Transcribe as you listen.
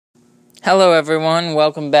Hello everyone,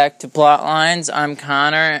 welcome back to Plotlines. I'm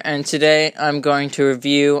Connor, and today I'm going to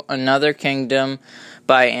review Another Kingdom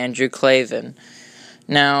by Andrew Klavan.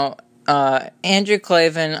 Now, Andrew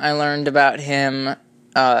Klavan, I learned about him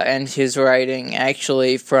and his writing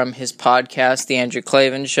actually from his podcast, The Andrew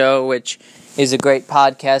Klavan Show, which is a great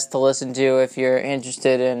podcast to listen to if you're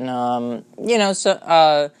interested in,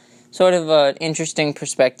 sort of an interesting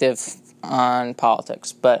perspective on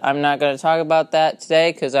politics. But I'm not going to talk about that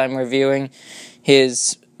today because I'm reviewing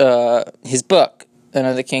his book,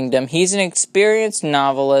 Another Kingdom. He's an experienced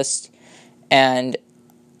novelist, and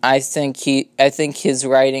I think his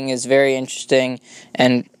writing is very interesting,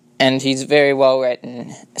 and he's very well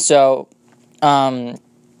written. So, I'm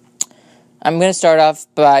going to start off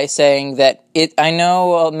by saying that I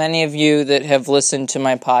know many of you that have listened to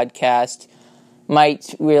my podcast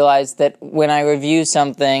might realize that when I review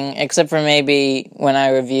something, except for maybe when I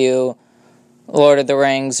review Lord of the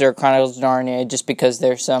Rings or Chronicles of Narnia, just because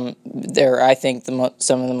they're I think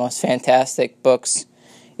some of the most fantastic books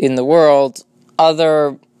in the world.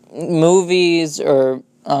 Other movies or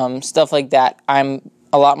stuff like that, I'm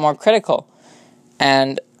a lot more critical,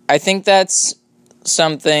 and I think that's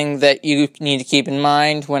something that you need to keep in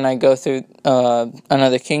mind when I go through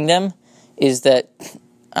Another Kingdom, is that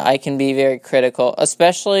I can be very critical,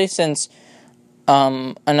 especially since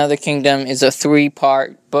Another Kingdom is a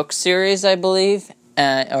 3-part book series, I believe,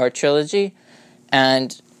 or trilogy,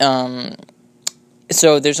 and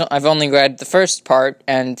so I've only read the first part,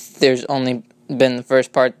 and there's only been the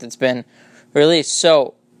first part that's been released.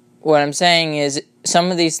 So what I'm saying is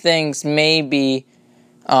some of these things may be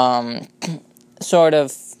sort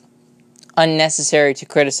of unnecessary to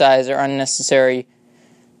criticize or unnecessary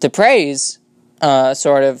to praise,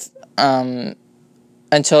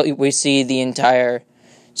 until we see the entire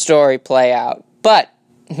story play out. But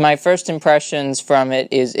my first impressions from it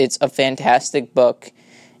is it's a fantastic book,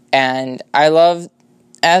 and I love,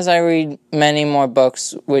 as I read many more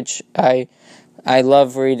books, which I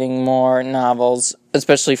love reading more novels,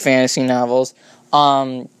 especially fantasy novels,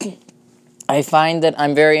 I find that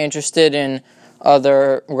I'm very interested in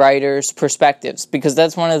other writers' perspectives, because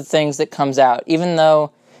that's one of the things that comes out, even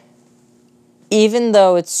though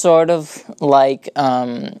it's sort of like,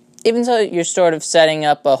 even though you're sort of setting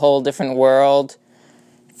up a whole different world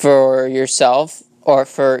for yourself, or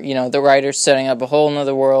for, the writer's setting up a whole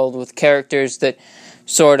other world with characters that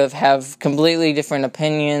sort of have completely different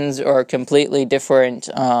opinions or completely different,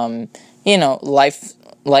 life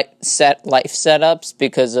setups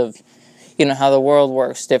because of, how the world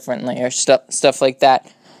works differently or stuff like that.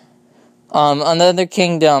 Another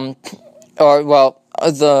Kingdom,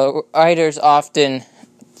 the writers often,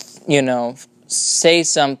 say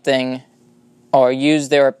something or use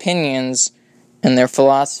their opinions and their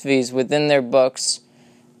philosophies within their books,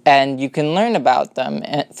 and you can learn about them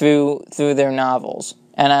through their novels.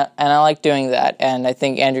 And I like doing that, and I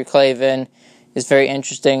think Andrew Klavan is very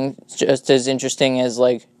interesting, just as interesting as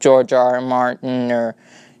like George R.R. Martin or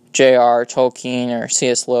J.R. Tolkien or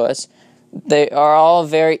C.S. Lewis. They are all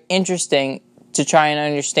very interesting to try and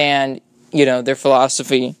understand, their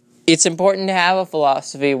philosophy. It's important to have a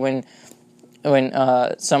philosophy when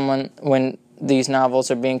these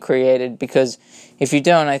novels are being created, because if you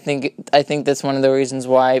don't, I think that's one of the reasons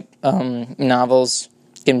why novels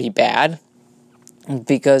can be bad,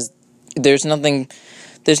 because there's nothing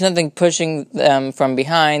pushing them from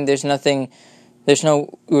behind. There's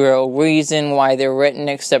no real reason why they're written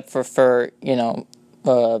except for kind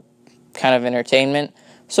of entertainment.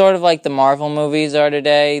 Sort of like the Marvel movies are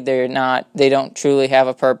today. They don't truly have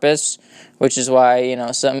a purpose, which is why,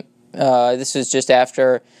 this was just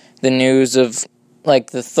after the news of,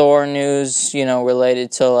 like, the Thor news,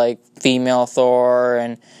 related to, like, female Thor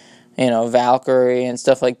and, Valkyrie and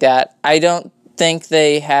stuff like that. I don't think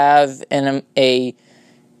they have a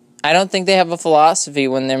philosophy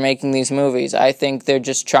when they're making these movies. I think they're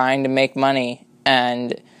just trying to make money,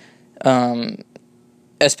 and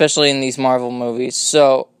especially in these Marvel movies.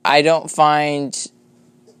 So I don't find,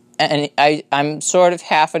 and I'm sort of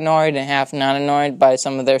half annoyed and half not annoyed by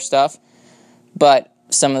some of their stuff, but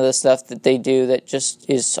some of the stuff that they do that just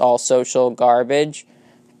is all social garbage.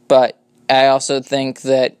 But I also think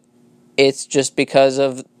that it's just because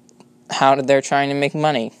of how they're trying to make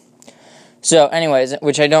money. So anyways,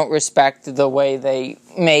 which I don't respect the way they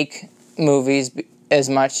make movies as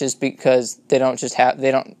much as because they don't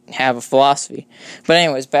have a philosophy. But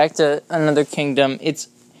anyways, back to Another Kingdom. It's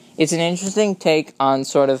an interesting take on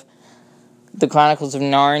sort of the Chronicles of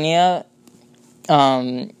Narnia,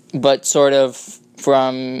 but sort of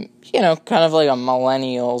from, kind of like a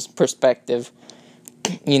millennial's perspective.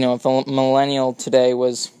 If a millennial today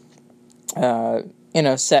was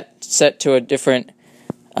set to a different,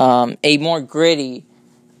 a more gritty,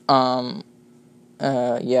 more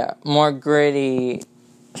gritty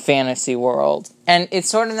fantasy world. And it's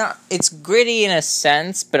sort of not, it's gritty in a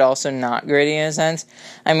sense, but also not gritty in a sense.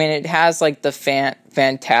 I mean, it has like the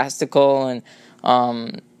fantastical and,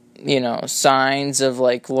 signs of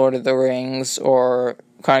like Lord of the Rings or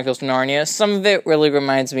Chronicles of Narnia. Some of it really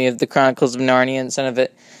reminds me of the Chronicles of Narnia, and some of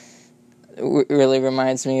it really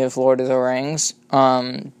reminds me of Lord of the Rings.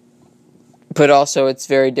 But also it's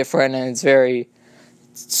very different, and it's very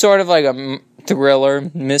sort of like a thriller,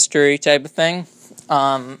 mystery type of thing.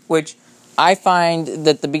 Which I find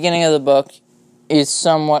that the beginning of the book is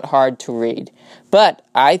somewhat hard to read. But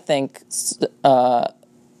I think,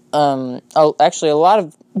 actually a lot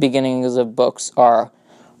of beginnings of books are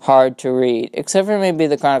hard to read, except for maybe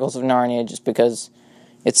the Chronicles of Narnia, just because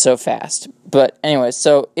it's so fast. But anyway,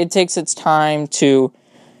 so it takes its time to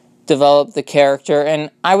develop the character,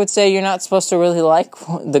 and I would say you're not supposed to really like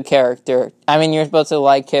the character. I mean, you're supposed to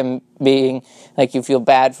like him being, like, you feel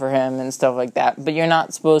bad for him and stuff like that, but you're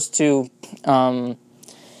not supposed to,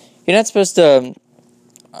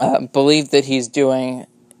 believe that he's doing,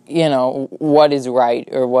 what is right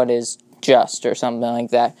or what is just or something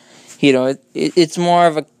like that. It's more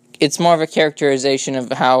of a characterization of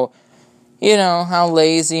how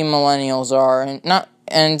lazy millennials are,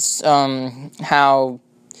 and how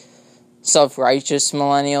self-righteous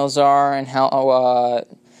millennials are, and how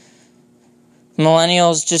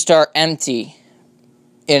millennials just are empty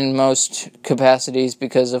in most capacities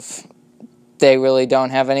because of they really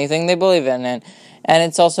don't have anything they believe in, and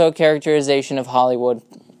it's also a characterization of Hollywood,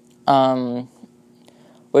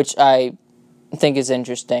 which I think is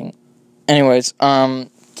interesting. Anyways,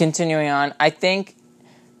 continuing on, I think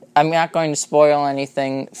I'm not going to spoil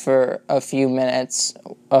anything for a few minutes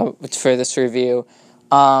for this review.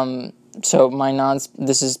 So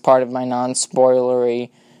this is part of my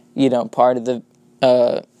non-spoilery, part of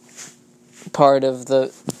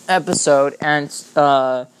the episode, and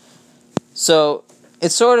so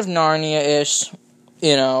it's sort of Narnia-ish.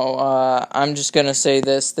 I'm just gonna say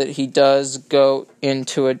this, that he does go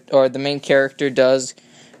into the main character does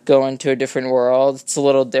go into a different world. It's a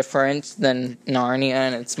little different than Narnia,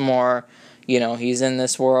 and it's more, he's in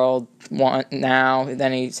this world now,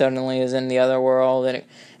 then he suddenly is in the other world, and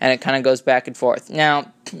it kind of goes back and forth.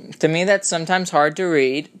 Now, to me, that's sometimes hard to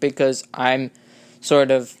read, because it's sort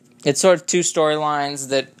of two storylines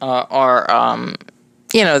that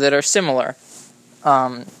are similar.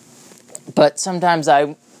 But sometimes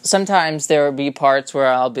there will be parts where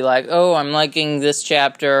I'll be like, oh, I'm liking this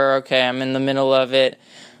chapter, okay, I'm in the middle of it,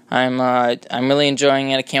 I'm really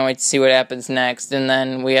enjoying it, I can't wait to see what happens next, and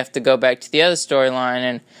then we have to go back to the other storyline,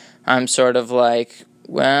 and I'm sort of like,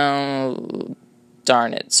 well,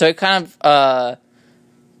 darn it. So it kind of,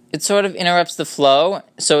 it sort of interrupts the flow,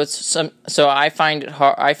 so I found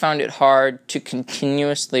it hard to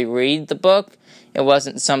continuously read the book. It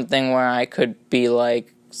wasn't something where I could be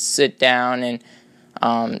like, sit down and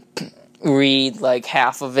read like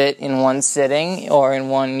half of it in one sitting or in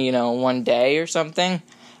one day or something.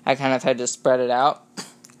 I kind of had to spread it out.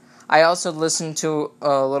 I also listened to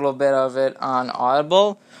a little bit of it on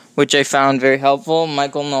Audible, which I found very helpful.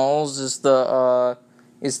 Michael Knowles is the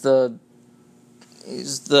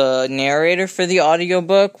narrator for the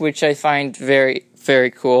audiobook, which I find very, very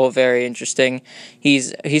cool, very interesting.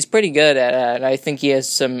 He's pretty good at it. I think he has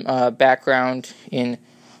some background in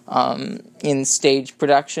stage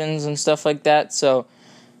productions and stuff like that. So,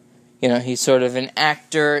 he's sort of an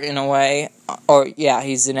actor in a way, or yeah,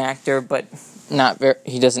 he's an actor, but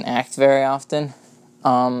he doesn't act very often.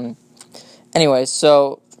 Anyway,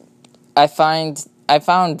 so I found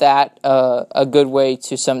that a good way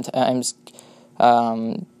to sometimes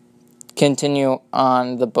continue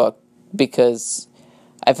on the book, because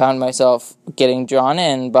I found myself getting drawn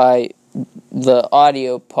in by the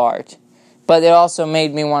audio part. But it also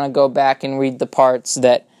made me want to go back and read the parts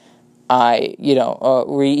that I,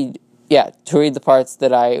 read the parts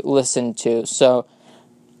that I listened to. So,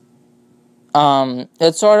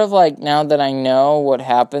 it's sort of like, now that I know what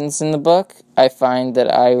happens in the book, I find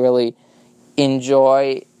that I really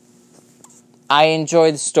enjoy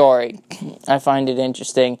the story. I find it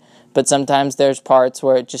interesting, but sometimes there's parts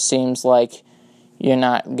where it just seems like you're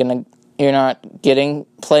not getting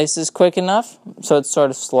places quick enough, so it's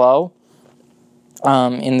sort of slow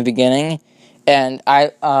in the beginning, and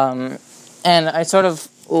I sort of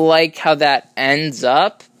like how that ends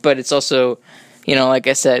up, but it's also, like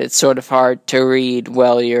I said, it's sort of hard to read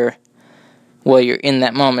while you're while you're in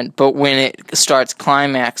that moment. But when it starts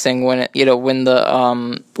climaxing, when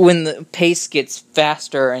the pace gets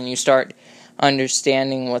faster and you start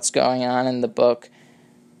understanding what's going on in the book,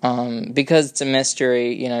 because it's a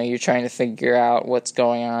mystery, you're trying to figure out what's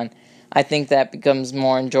going on. I think that becomes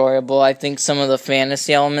more enjoyable. I think some of the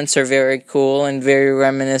fantasy elements are very cool and very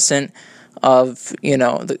reminiscent of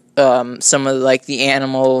some of the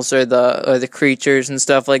animals or the creatures and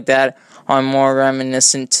stuff like that are more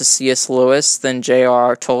reminiscent to C.S. Lewis than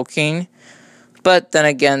J.R.R. Tolkien. But then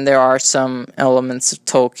again, there are some elements of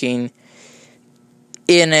Tolkien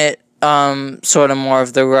in it, sort of more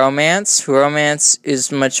of the romance. Romance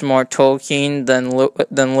is much more Tolkien than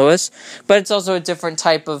Lewis, but it's also a different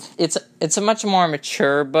type of. It's a much more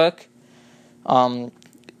mature book.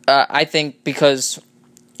 I think because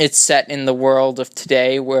it's set in the world of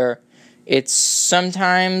today, where it's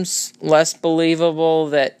sometimes less believable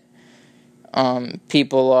that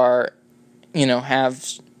people are, have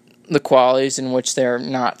the qualities in which they're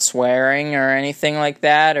not swearing or anything like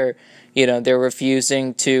that, or they're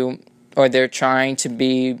refusing to, or they're trying to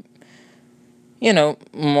be,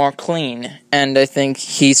 more clean. And I think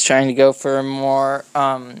he's trying to go for a more,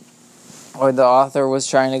 or the author was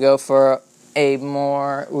trying to go for a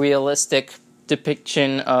more realistic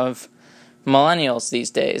depiction of millennials these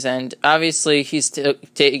days. And obviously he's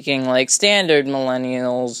taking standard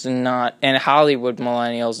millennials and Hollywood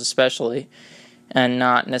millennials especially, and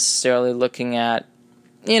not necessarily looking at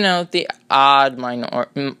the odd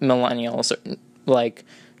millennials.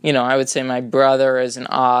 I would say my brother is an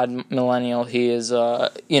odd millennial. He is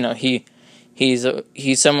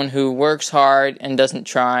he's someone who works hard and doesn't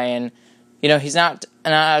try, and he's not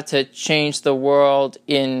out to change the world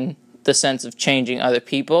in the sense of changing other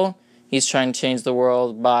people. He's trying to change the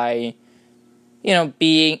world by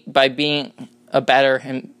being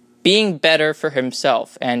better for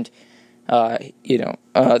himself and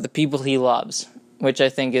the people he loves, which I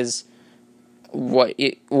think is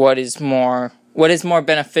what is more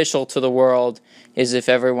beneficial to the world is if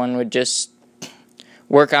everyone would just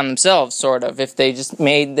work on themselves, sort of. If they just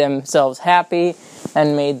made themselves happy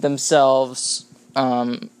and made themselves,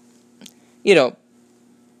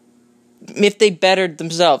 if they bettered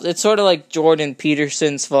themselves. It's sort of like Jordan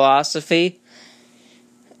Peterson's philosophy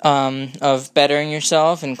of bettering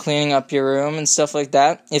yourself and cleaning up your room and stuff like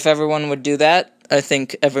that. If everyone would do that, I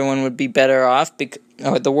think everyone would be better off,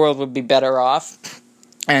 or the world would be better off,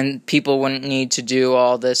 and people wouldn't need to do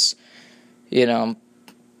all this,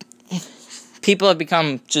 people have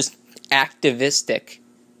become just activistic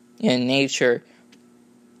in nature,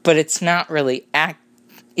 but it's not really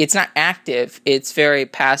it's not active, it's very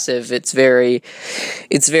passive, it's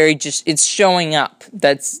showing up.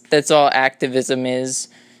 That's all activism is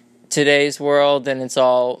today's world, and it's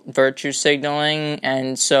all virtue signaling,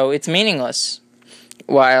 and so it's meaningless.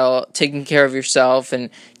 While taking care of yourself and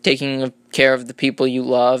taking care of the people you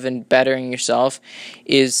love and bettering yourself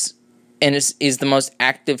is the most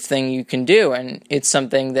active thing you can do, and it's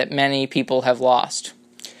something that many people have lost.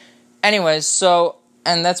 Anyways,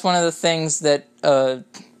 and that's one of the things that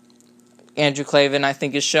Andrew Klavan, I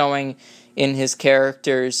think, is showing in his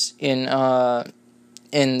characters in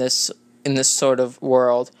this sort of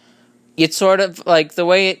world. It's sort of like the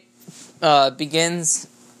way it begins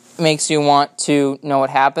makes you want to know what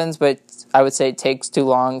happens, but I would say it takes too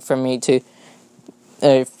long for me to,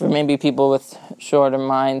 for maybe people with shorter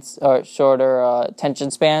minds or shorter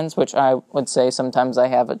attention spans, which I would say sometimes I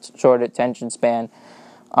have a short attention span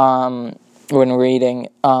when reading,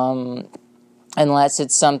 unless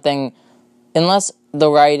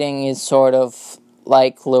the writing is sort of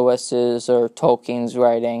like Lewis's or Tolkien's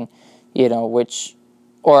writing,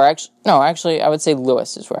 actually I would say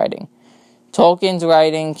Lewis's writing. Tolkien's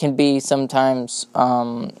writing can be sometimes, I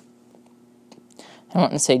don't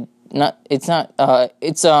want to say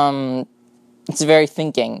it's very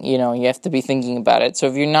thinking, you have to be thinking about it. So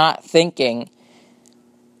if you're not thinking,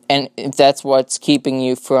 and if that's what's keeping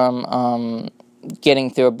you from getting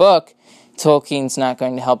through a book, Tolkien's not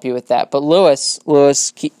going to help you with that. But Lewis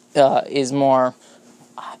is more,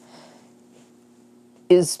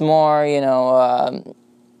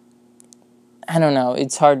 I don't know.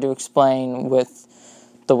 It's hard to explain with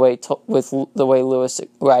the way Lewis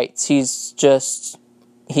writes. He's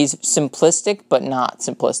simplistic but not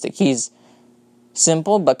simplistic. He's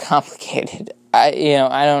simple but complicated. I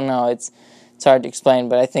don't know. It's hard to explain,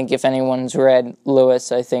 but I think if anyone's read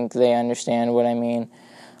Lewis, I think they understand what I mean.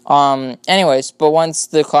 Anyways, but once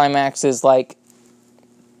the climax is the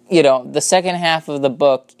second half of the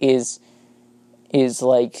book is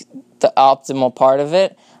like the optimal part of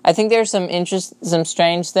it. I think there's some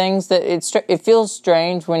strange things that it feels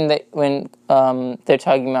strange when they're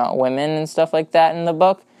talking about women and stuff like that in the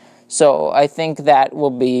book. So I think that's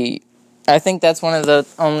one of the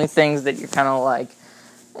only things that you're kind of like,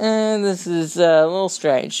 this is a little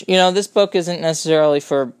strange. This book isn't necessarily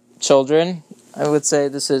for children. I would say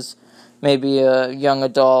this is maybe a young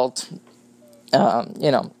adult,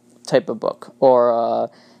 type of book, or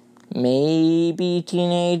maybe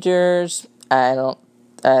teenagers. I don't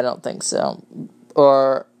think so.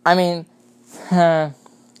 Or, I mean, they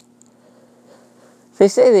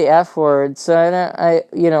say the F word, so I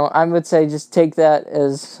would say just take that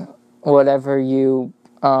as whatever you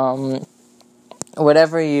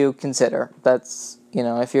consider. That's,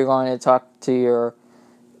 if you're going to talk to your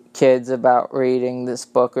kids about reading this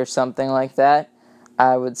book or something like that,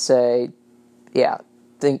 I would say, yeah,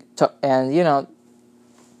 it's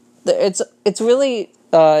really,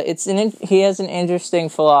 he has an interesting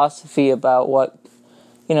philosophy about what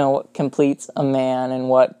completes a man and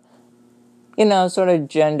what, sort of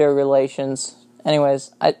gender relations.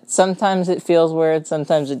 Anyways, sometimes it feels weird,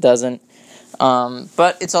 sometimes it doesn't.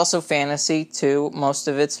 But it's also fantasy, too. Most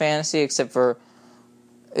of it's fantasy, except for,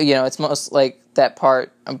 it's most like that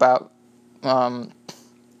part about men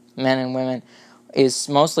and women is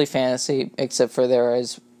mostly fantasy, except for there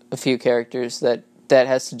is a few characters that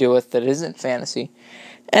has to do with that isn't fantasy.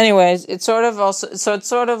 Anyways, it's sort of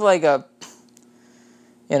like a,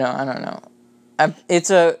 I don't know.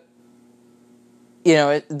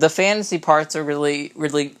 The fantasy parts are really,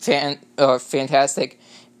 really fantastic.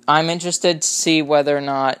 I'm interested to see whether or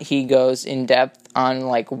not he goes in depth on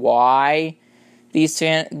like why the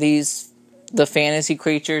fantasy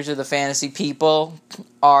creatures or the fantasy people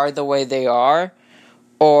are the way they are,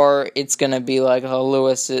 or it's gonna be like a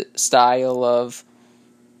Lewis style of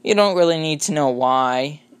you don't really need to know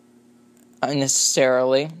why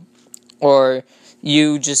necessarily, or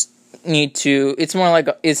you just need to. It's more like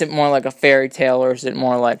is it more like a fairy tale, or is it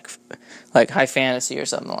more like high fantasy or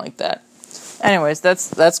something like that? Anyways,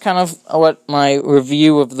 that's kind of what my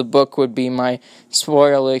review of the book would be, my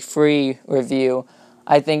spoiler-free review.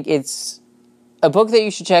 I think it's a book that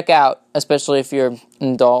you should check out, especially if you're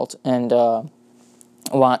an adult and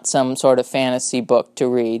want some sort of fantasy book to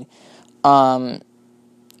read.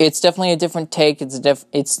 It's definitely a different take. It's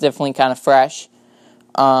definitely kind of fresh,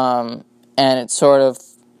 and it sort of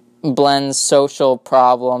blends social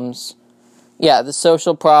problems. Yeah, the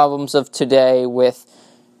social problems of today with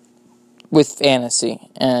fantasy,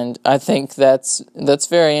 and I think that's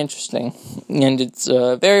very interesting, and it's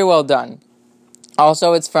very well done.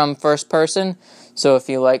 Also, it's from first person, so if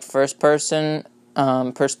you like first person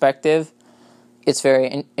perspective, it's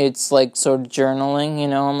like sort of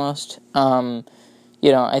journaling, almost. I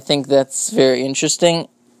think that's very interesting.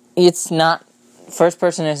 It's not first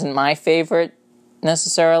person isn't my favorite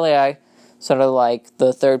necessarily. I sort of like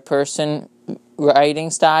the third person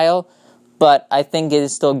writing style. But I think it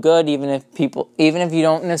is still good, even if you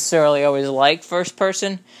don't necessarily always like first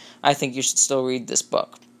person, I think you should still read this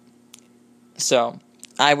book. So,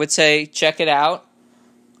 I would say check it out.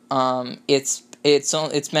 It's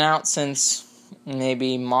been out since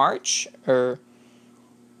maybe March or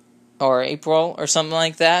April or something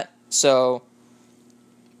like that. So,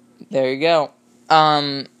 there you go.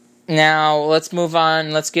 Now let's move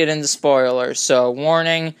on. Let's get into spoilers. So,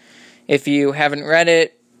 warning: if you haven't read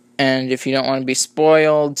it, and if you don't want to be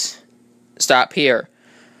spoiled, stop here.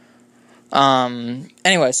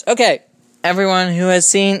 Anyways, okay. Everyone who has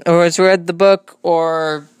seen or has read the book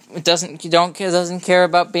or doesn't care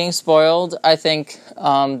about being spoiled, I think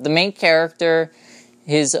the main character,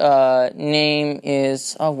 his name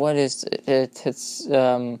is what is it? It's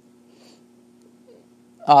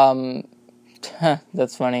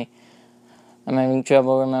that's funny. I'm having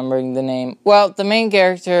trouble remembering the name. Well, the main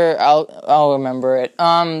character, I'll remember it.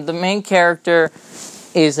 The main character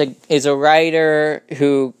is a writer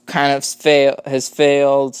who kind of has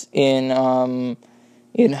failed in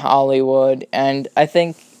Hollywood, and I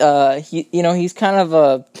think he's kind of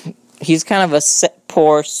a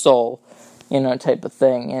poor soul, type of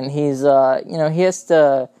thing, and he's he has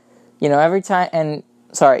to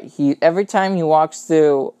every time he walks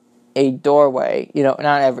through a doorway,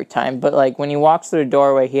 not every time, but like when he walks through a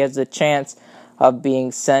doorway, he has a chance of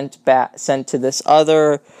being sent to this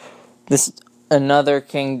another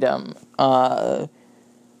kingdom, and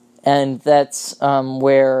that's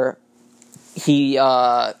where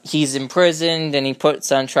he's imprisoned and he puts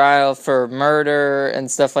on trial for murder and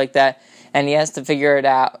stuff like that, and he has to figure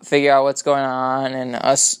out what's going on, and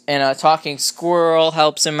a talking squirrel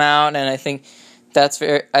helps him out, and I think That's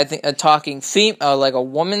very, I think, a talking female, like a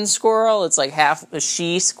woman squirrel. It's like half a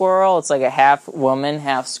she squirrel. It's like a half woman,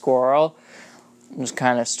 half squirrel. It's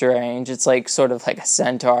kind of strange. It's like sort of like a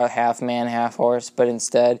centaur, half man, half horse, but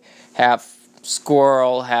instead half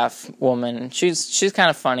squirrel, half woman. She's kind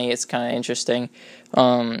of funny. It's kind of interesting.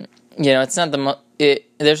 It's not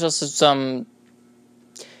there's also some,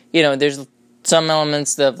 there's some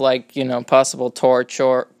elements of like, possible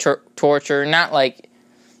torture. Not like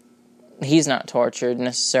he's not tortured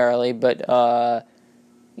necessarily, but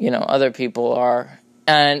other people are,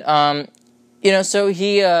 and so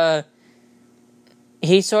he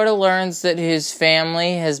sort of learns that his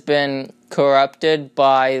family has been corrupted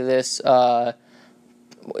by this,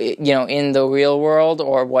 in the real world,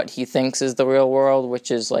 or what he thinks is the real world,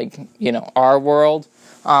 which is like, our world.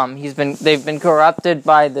 They've been corrupted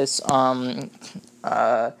by this,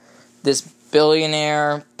 this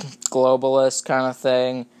billionaire globalist kind of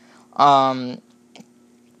thing,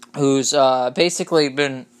 who's basically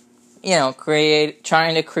been,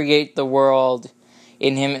 trying to create the world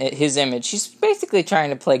in his image. He's basically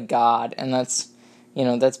trying to play God, and that's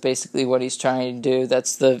basically what he's trying to do.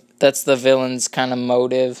 That's the villain's kind of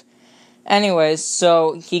motive. Anyways,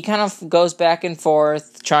 so he kind of goes back and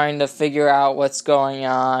forth trying to figure out what's going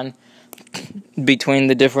on between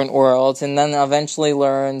the different worlds, and then eventually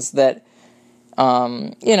learns that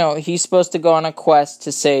he's supposed to go on a quest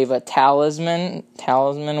to save a talisman,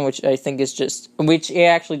 which I think is which he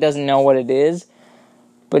actually doesn't know what it is,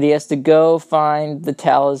 but he has to go find the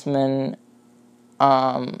talisman,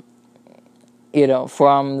 from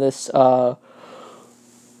this, of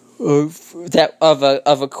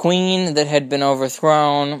a queen that had been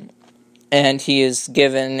overthrown, and he is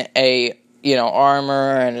given a,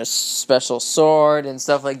 armor and a special sword and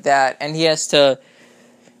stuff like that, and he has to,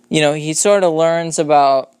 he sort of learns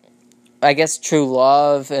about, I guess, true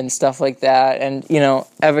love and stuff like that, and,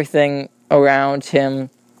 everything around him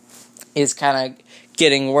is kind of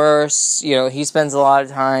getting worse. He spends a lot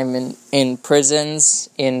of time in prisons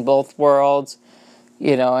in both worlds,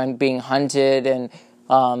 and being hunted and,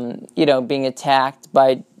 being attacked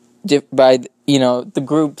by the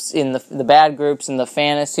groups in the bad groups in the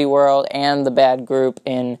fantasy world and the bad group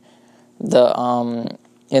on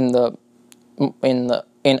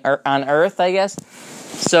Earth, I guess.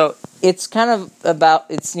 So it's kind of about,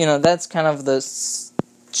 that's kind of the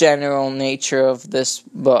general nature of this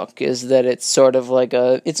book, is that it's sort of like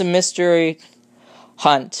it's a mystery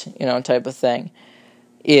hunt, type of thing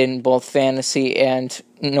in both fantasy and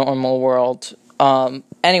normal world.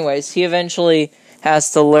 Anyways, he eventually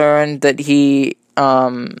has to learn that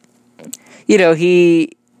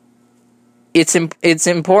it's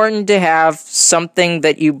important to have something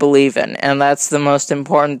that you believe in, and that's the most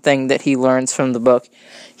important thing that he learns from the book.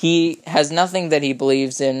 He has nothing that he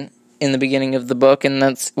believes in the beginning of the book, and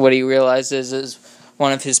that's what he realizes is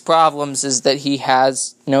one of his problems, is that he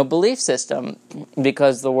has no belief system,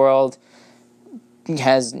 because the world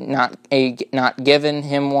has not given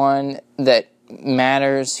him one that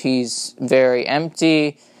matters. He's very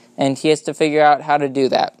empty, and he has to figure out how to do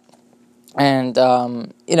that. And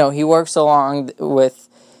he works along with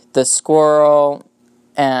the squirrel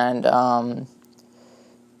and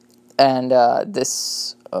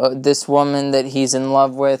this woman that he's in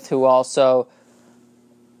love with, who also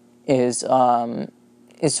is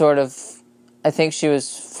sort of, I think she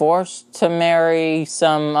was forced to marry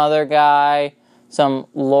some other guy, some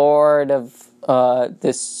lord of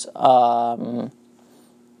this of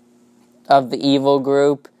the evil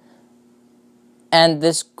group. And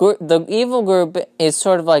the evil group is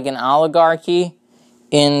sort of like an oligarchy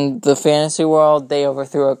in the fantasy world. They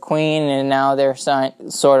overthrew a queen, and now they're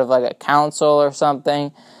sort of like a council or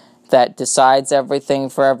something that decides everything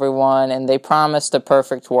for everyone, and they promised a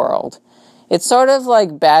perfect world. It's sort of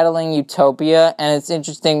like battling Utopia, and it's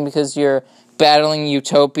interesting because you're battling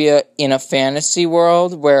Utopia in a fantasy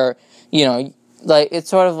world where, like, it's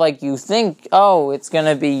sort of like you think, oh, it's going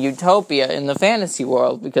to be Utopia in the fantasy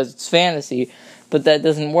world because it's fantasy. But that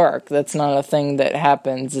doesn't work. That's not a thing that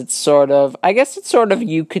happens. It's sort of, I guess it's sort of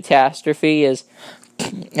eucatastrophe, as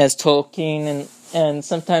Tolkien and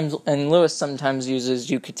sometimes, and Lewis sometimes uses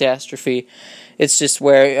eucatastrophe. It's just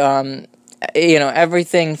where,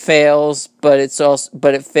 everything fails, but it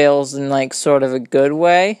fails in like sort of a good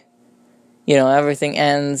way. Everything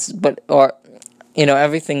ends,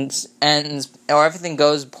 everything ends, or everything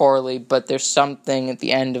goes poorly, but there's something at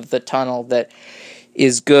the end of the tunnel that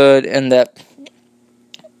is good, and that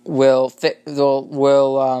will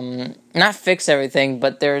not fix everything,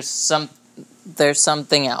 but there's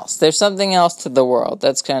something else. There's something else to the world.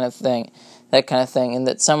 That kind of thing, and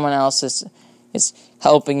that someone else is, is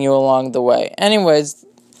helping you along the way. Anyways,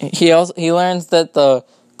 he learns that the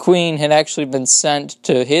queen had actually been sent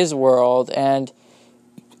to his world and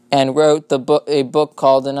wrote a book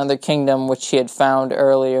called Another Kingdom, which he had found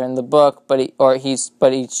earlier in the book, he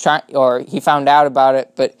found out about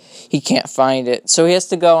it, but he can't find it. So he has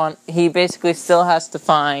to go on. He basically still has to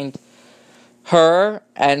find her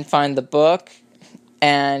and find the book,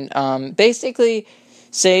 and basically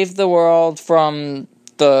save the world from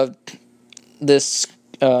this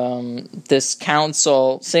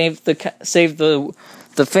council. Save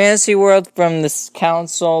the fantasy world from this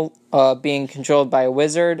council being controlled by a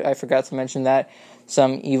wizard. I forgot to mention that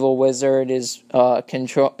some evil wizard is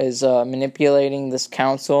manipulating this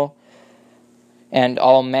council, and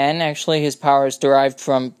all men. Actually, his power is derived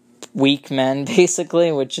from weak men,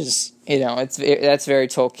 basically, which is that's very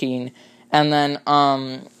Tolkien. And then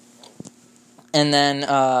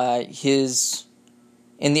his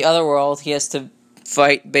in the other world, he has to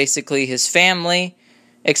fight basically his family,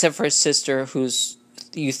 except for his sister, who's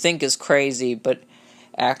you think is crazy, but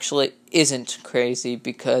actually isn't crazy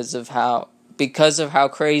because of how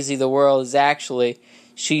crazy the world is actually.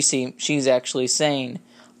 She's actually sane.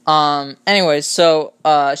 Anyways, so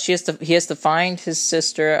he has to find his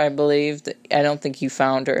sister, I believe. I don't think he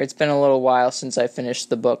found her. It's been a little while since I finished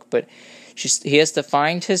the book, but he has to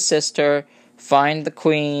find his sister, find the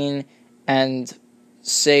queen, and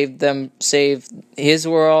save his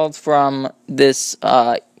world from this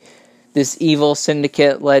evil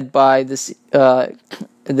syndicate led by this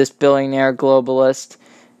billionaire globalist,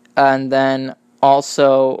 and then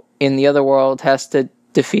also in the other world has to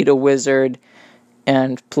defeat a wizard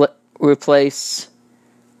and replace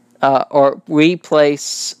the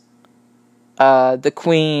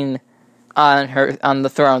queen on the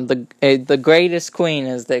throne, the greatest queen,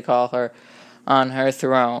 as they call her, on her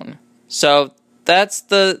throne. So that's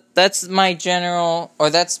my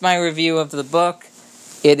review of the book.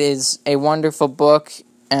 It is a wonderful book,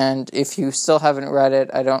 and if you still haven't read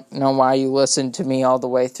it, I don't know why you listened to me all the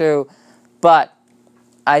way through, but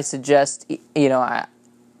I suggest,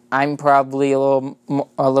 I'm probably a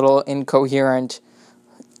little incoherent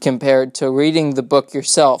compared to reading the book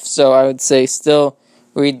yourself, so I would say still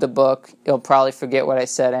read the book. You'll probably forget what I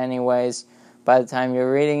said anyways by the time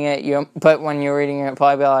you're reading it. But when you're reading it, you'll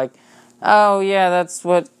probably be like, oh yeah, that's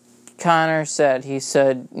what Connor said. He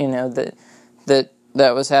said,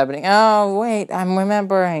 that was happening. Oh wait, I'm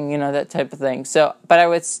remembering, that type of thing. So, but I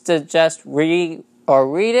would suggest read it or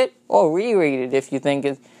reread it if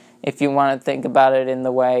you want to think about it in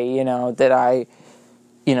the way that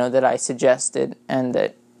I suggested, and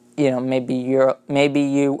that maybe you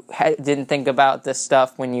didn't think about this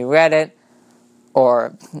stuff when you read it,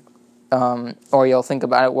 or you'll think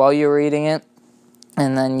about it while you're reading it,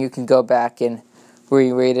 and then you can go back and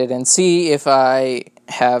reread it and see if I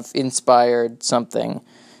have inspired something,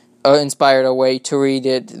 or inspired a way to read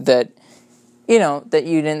it that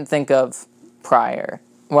you didn't think of prior.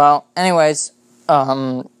 Well, anyways,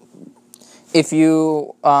 if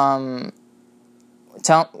you want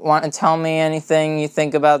to tell me anything you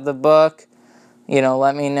think about the book,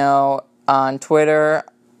 let me know on Twitter.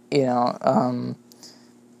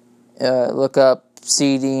 Look up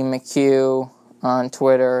CD McHugh on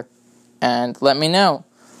Twitter and let me know.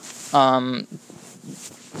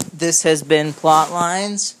 This has been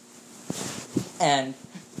Plotlines, and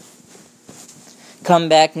come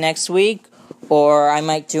back next week, or I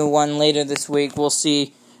might do one later this week. We'll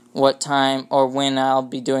see what time or when I'll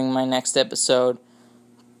be doing my next episode.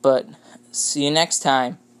 But see you next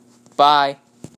time. Bye.